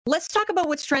Let's talk about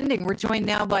what's trending. We're joined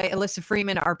now by Alyssa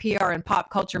Freeman, our PR and pop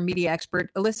culture media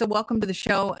expert. Alyssa, welcome to the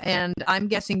show. And I'm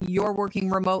guessing you're working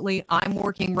remotely. I'm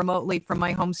working remotely from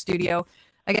my home studio.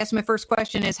 I guess my first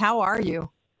question is, how are you?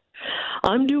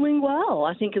 I'm doing well,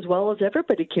 I think, as well as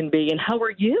everybody can be. And how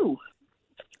are you?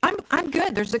 I'm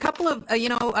good. There's a couple of,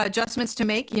 adjustments to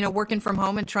make, working from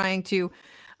home and trying to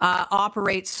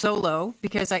operate solo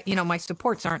because my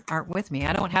supports aren't with me.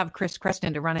 I don't have Chris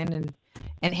Creston to run in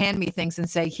and hand me things and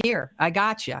say, here, I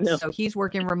got you. No. So he's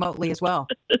working remotely as well.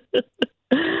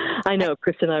 I know.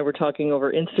 Chris and I were talking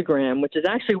over Instagram, which is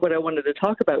actually what I wanted to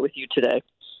talk about with you today.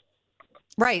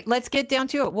 Right. Let's get down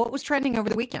to it. What was trending over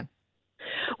the weekend?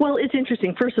 Well, it's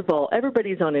interesting. First of all,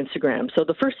 everybody's on Instagram. So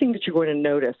the first thing that you're going to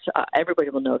notice,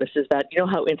 everybody will notice, is that you know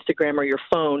how Instagram or your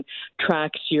phone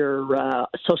tracks your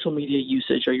social media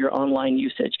usage or your online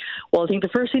usage. Well, I think the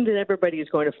first thing that everybody is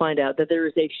going to find out that there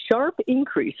is a sharp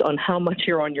increase on how much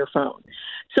you're on your phone.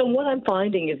 So what I'm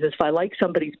finding is if I like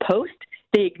somebody's post,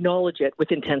 they acknowledge it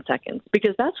within 10 seconds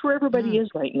because that's where everybody is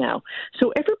right now.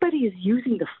 So everybody is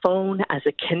using the phone as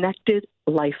a connected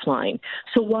lifeline.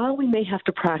 So while we may have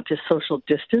to practice social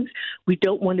distance, we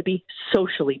don't want to be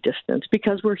socially distanced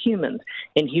because we're humans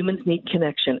and humans need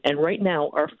connection. And right now,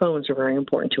 our phones are very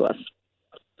important to us.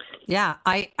 Yeah,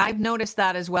 I've noticed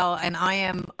that as well. And I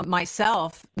am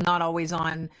myself not always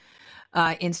on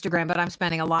Instagram, but I'm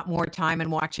spending a lot more time and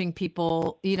watching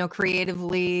people,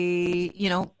 creatively,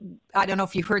 I don't know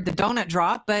if you've heard the donut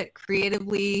drop, but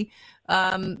creatively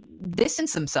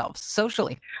distance themselves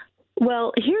socially.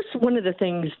 Well, here's one of the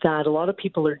things that a lot of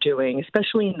people are doing,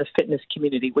 especially in the fitness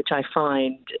community, which I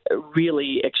find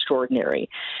really extraordinary.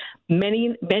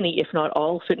 Many, if not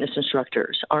all, fitness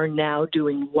instructors are now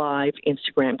doing live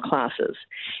Instagram classes.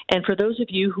 And for those of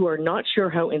you who are not sure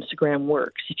how Instagram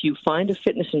works, if you find a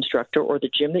fitness instructor or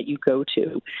the gym that you go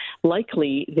to,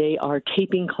 likely they are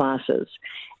taping classes.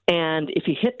 And if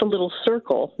you hit the little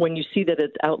circle, when you see that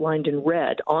it's outlined in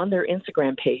red on their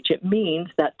Instagram page, it means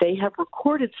that they have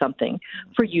recorded something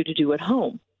for you to do at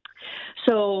home.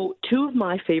 So two of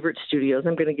my favorite studios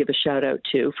I'm going to give a shout out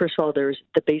to. First of all, there's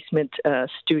the Basement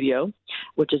Studio,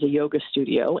 which is a yoga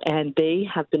studio, and they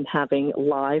have been having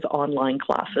live online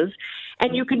classes.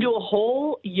 And you can do a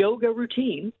whole yoga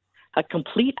routine, a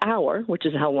complete hour, which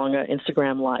is how long an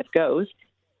Instagram Live goes,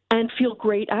 and feel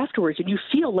great afterwards. And you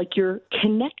feel like you're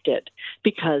connected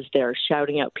because they're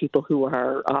shouting out people who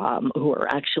are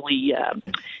actually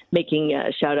making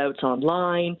shout outs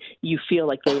online. You feel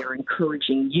like they are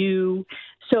encouraging you.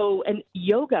 So, and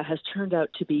yoga has turned out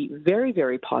to be very,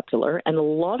 very popular. And a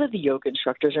lot of the yoga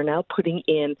instructors are now putting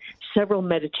in several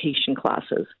meditation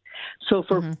classes. So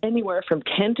for anywhere from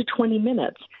 10 to 20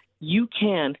 minutes, you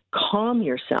can calm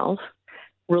yourself,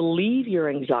 relieve your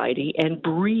anxiety, and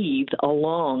breathe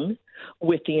along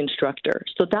with the instructor.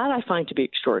 So that I find to be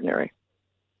extraordinary.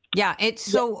 Yeah, it's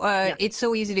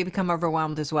so easy to become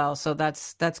overwhelmed as well. So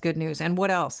that's good news. And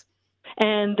what else?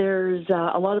 And there's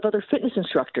a lot of other fitness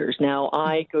instructors. Now,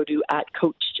 I go to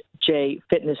 @Coach J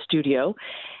Fitness Studio,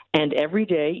 and every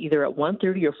day, either at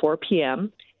 1:30 or 4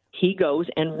 p.m., he goes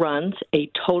and runs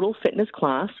a total fitness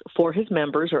class for his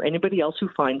members or anybody else who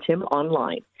finds him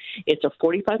online. It's a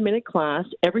 45-minute class.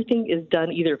 Everything is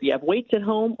done either if you have weights at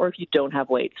home or if you don't have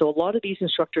weights. So a lot of these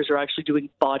instructors are actually doing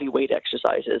body weight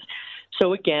exercises.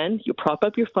 So again, you prop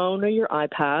up your phone or your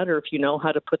iPad, or if you know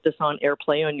how to put this on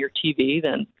AirPlay on your TV,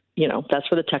 then, that's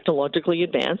for the technologically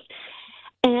advanced.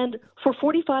 And for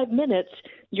 45 minutes,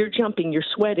 you're jumping, you're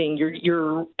sweating,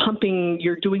 you're pumping,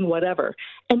 you're doing whatever.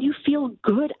 And you feel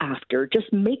good after.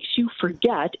 Just makes you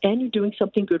forget, and you're doing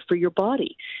something good for your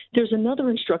body. There's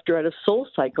another instructor out of Soul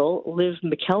Cycle, Liv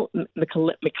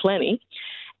McClenny,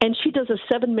 and she does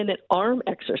a 7-minute arm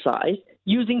exercise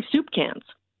using soup cans.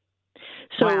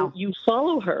 So You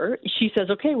follow her. She says,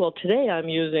 okay, well, today I'm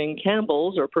using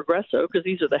Campbell's or Progresso because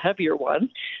these are the heavier ones.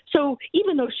 So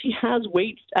even though she has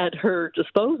weights at her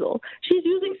disposal, she's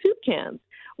using soup cans,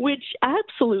 which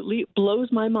absolutely blows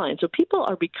my mind. So people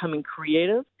are becoming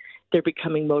creative. They're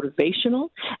becoming motivational,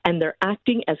 and they're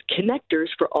acting as connectors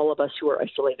for all of us who are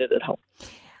isolated at home.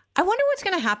 I wonder what's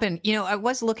going to happen. I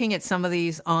was looking at some of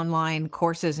these online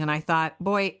courses and I thought,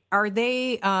 boy, are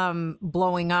they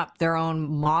blowing up their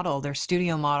own model, their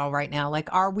studio model right now?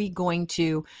 Like, are we going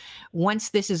to, once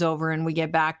this is over and we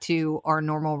get back to our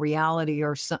normal reality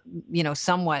or,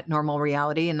 somewhat normal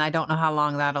reality, and I don't know how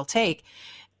long that'll take,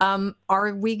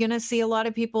 are we going to see a lot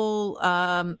of people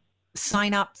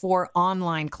sign up for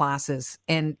online classes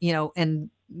and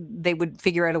they would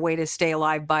figure out a way to stay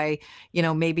alive by,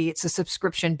 maybe it's a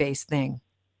subscription-based thing?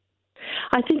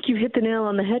 I think you hit the nail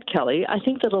on the head, Kelly. I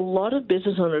think that a lot of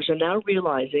business owners are now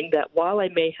realizing that while I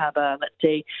may have let's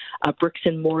say, a bricks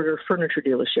and mortar furniture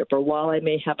dealership, or while I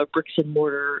may have a bricks and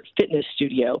mortar fitness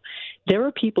studio, there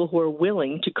are people who are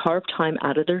willing to carve time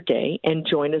out of their day and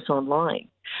join us online.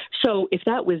 So if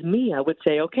that was me, I would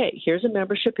say, okay, here's a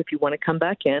membership if you want to come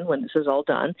back in when this is all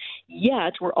done.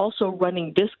 Yet we're also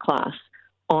running this class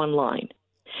online.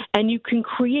 And you can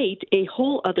create a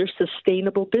whole other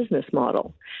sustainable business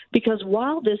model. Because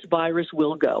while this virus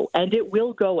will go, and it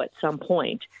will go at some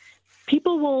point,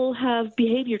 people will have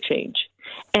behavior change.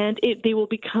 And they will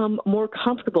become more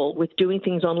comfortable with doing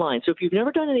things online. So if you've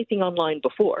never done anything online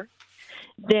before,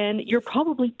 then you're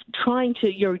probably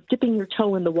you're dipping your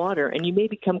toe in the water, and you may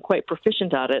become quite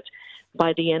proficient at it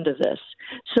by the end of this.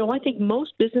 So I think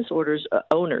most business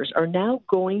owners are now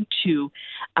going to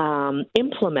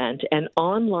implement an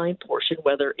online portion,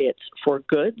 whether it's for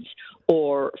goods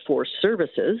or for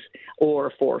services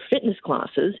or for fitness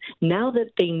classes, now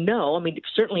that they know. I mean, it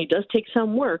certainly does take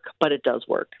some work, but it does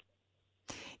work.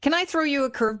 Can I throw you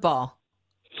a curveball?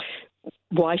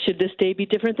 Why should this day be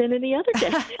different than any other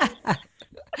day?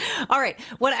 All right.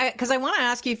 Because I want to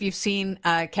ask you if you've seen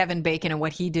Kevin Bacon and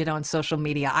what he did on social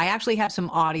media. I actually have some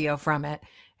audio from it.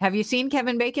 Have you seen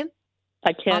Kevin Bacon?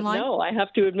 I can't know. I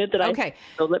have to admit that okay.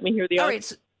 So let me hear the audio. All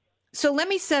right. So let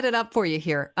me set it up for you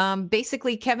here.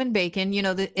 Basically, Kevin Bacon,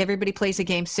 everybody plays a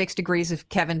game, 6 Degrees of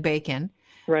Kevin Bacon.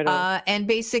 Right on. And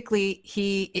basically,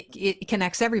 it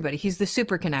connects everybody. He's the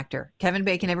super connector. Kevin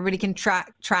Bacon, everybody can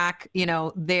track,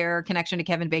 their connection to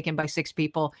Kevin Bacon by 6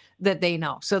 people that they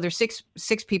know. So there's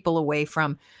six people away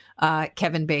from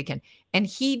Kevin Bacon. And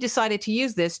he decided to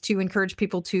use this to encourage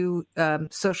people to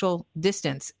social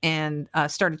distance and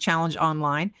start a challenge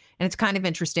online. And it's kind of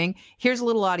interesting. Here's a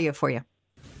little audio for you.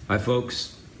 Hi,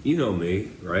 folks. You know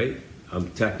me, right?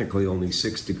 I'm technically only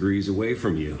 6 degrees away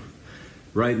from you.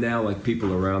 Right now, like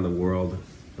people around the world,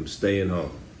 I'm staying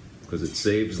home because it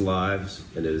saves lives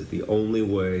and it is the only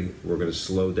way we're going to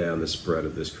slow down the spread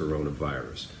of this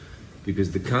coronavirus.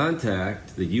 Because the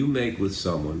contact that you make with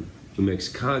someone who makes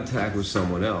contact with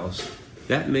someone else,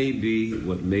 that may be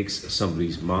what makes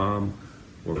somebody's mom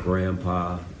or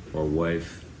grandpa or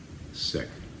wife sick.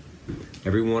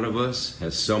 Every one of us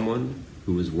has someone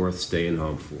who is worth staying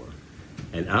home for.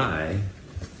 And I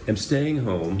am staying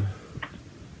home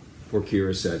for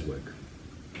Kira Sedgwick.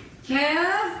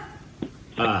 Kev?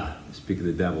 Speak of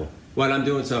the devil. What? I'm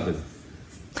doing something.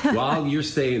 While you're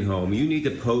staying home, you need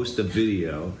to post a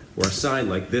video or a sign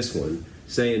like this one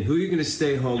saying who you're going to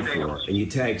stay home for. And you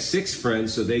tag 6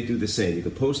 friends so they do the same. You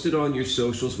can post it on your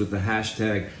socials with the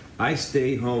hashtag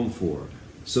 #IStayHomeFor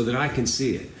so that I can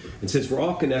see it. And since we're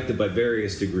all connected by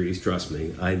various degrees, trust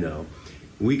me, I know,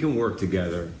 we can work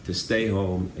together to stay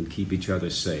home and keep each other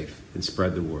safe and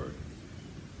spread the word.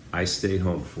 I stayed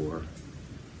home for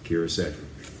Kira Sedgwick.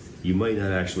 You might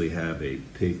not actually have a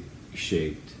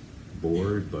pig-shaped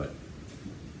board, but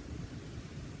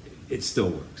it still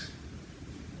works.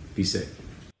 Be safe.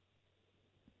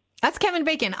 That's Kevin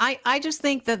Bacon. I just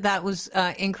think that was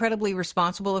incredibly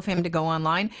responsible of him to go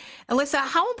online. Alyssa,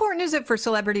 how important is it for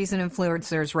celebrities and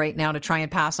influencers right now to try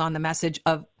and pass on the message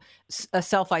of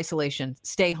self-isolation,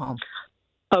 stay home?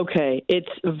 Okay, it's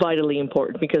vitally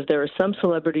important because there are some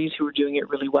celebrities who are doing it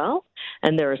really well,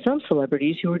 and there are some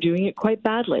celebrities who are doing it quite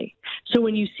badly. So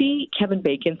when you see Kevin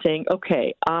Bacon saying,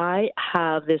 okay, I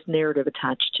have this narrative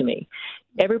attached to me,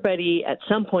 everybody at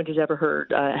some point has ever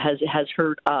heard has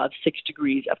heard of 6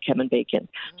 Degrees of Kevin Bacon.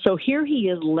 So here he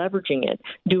is leveraging it,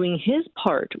 doing his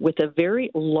part with a very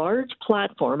large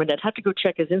platform, and I'd have to go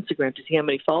check his Instagram to see how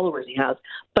many followers he has,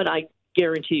 but I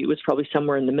guarantee you it's probably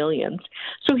somewhere in the millions.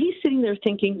 So he's sitting there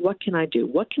thinking, what can I do?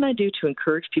 What can I do to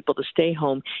encourage people to stay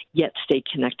home yet stay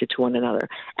connected to one another?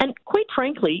 And quite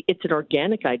frankly, it's an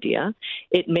organic idea.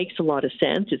 It makes a lot of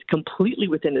sense. It's completely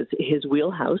within his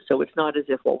wheelhouse. So it's not as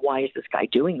if, well, why is this guy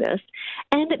doing this?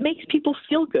 And it makes people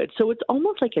feel good. So it's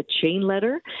almost like a chain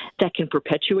letter that can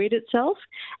perpetuate itself.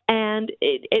 And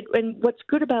and what's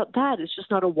good about that is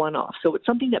just not a one-off. So it's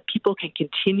something that people can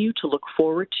continue to look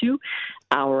forward to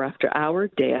hour after hour,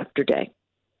 day after day.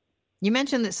 You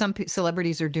mentioned that some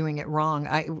celebrities are doing it wrong.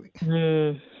 I don't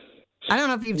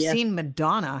know if you've seen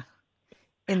Madonna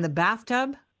in the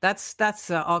bathtub.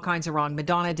 That's all kinds of wrong.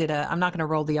 Madonna did I'm not going to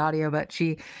roll the audio, but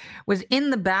she was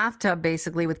in the bathtub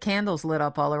basically with candles lit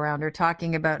up all around her,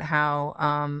 talking about how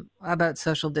about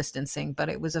social distancing. But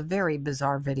it was a very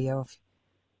bizarre video.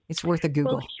 It's worth a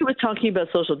Google. Well, she was talking about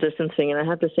social distancing, and I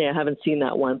have to say I haven't seen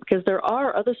that one because there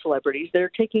are other celebrities that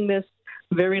are taking this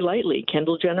very lightly.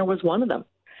 Kendall Jenner was one of them.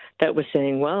 that was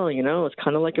saying, well, it's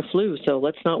kind of like a flu, so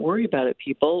let's not worry about it,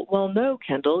 people. Well, no,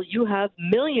 Kendall, you have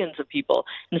millions of people,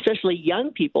 and especially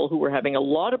young people who were having a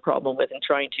lot of problem with and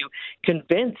trying to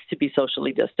convince to be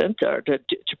socially distant or to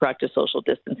practice social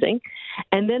distancing.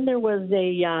 And then there was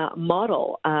a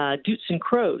model, Doots and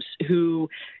Crows, who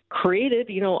created,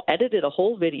 edited a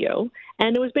whole video.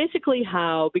 And it was basically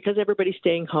how, because everybody's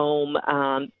staying home,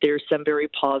 there's some very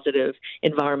positive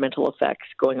environmental effects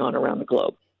going on around the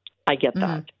globe. I get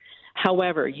that.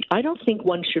 However, I don't think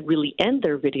one should really end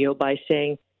their video by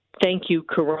saying, thank you,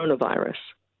 coronavirus.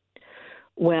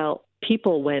 Well,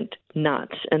 people went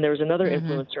nuts. And there was another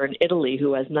influencer in Italy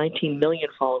who has 19 million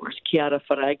followers, Chiara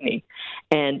Ferragni,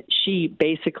 and she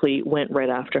basically went right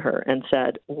after her and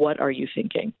said, what are you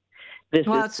thinking? This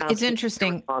is it's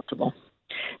interesting. Irresponsible.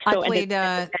 So, and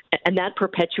that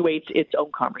perpetuates its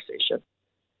own conversation.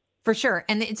 For sure.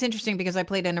 And it's interesting because I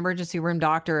played an emergency room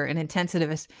doctor, an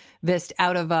intensivist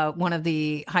out of one of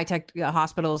the high-tech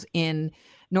hospitals in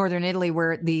northern Italy,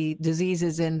 where the disease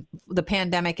is in the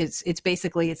pandemic. It's the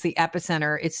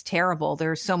epicenter. It's terrible.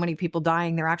 There's so many people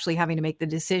dying. They're actually having to make the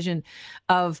decision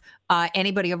of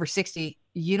anybody over 60,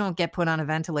 you don't get put on a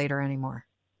ventilator anymore.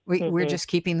 We're just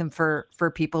keeping them for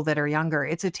people that are younger.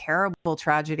 It's a terrible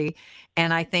tragedy.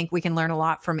 And I think we can learn a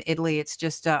lot from Italy. It's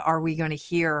just, are we going to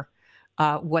hear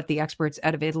what the experts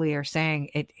out of Italy are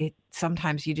saying? It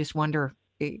sometimes you just wonder.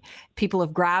 People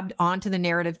have grabbed onto the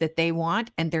narrative that they want,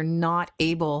 and they're not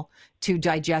able to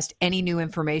digest any new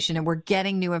information. And we're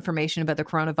getting new information about the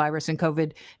coronavirus and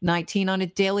COVID-19 on a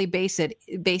daily basis.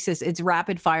 It's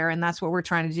rapid fire, and that's what we're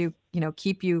trying to do.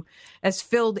 Keep you as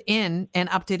filled in and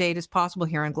up to date as possible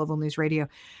here on Global News Radio.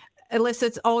 Alyssa,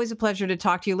 it's always a pleasure to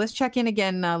talk to you. Let's check in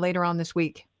again later on this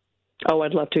week. Oh,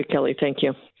 I'd love to, Kelly. Thank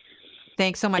you.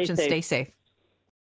 Thanks so much, and stay safe.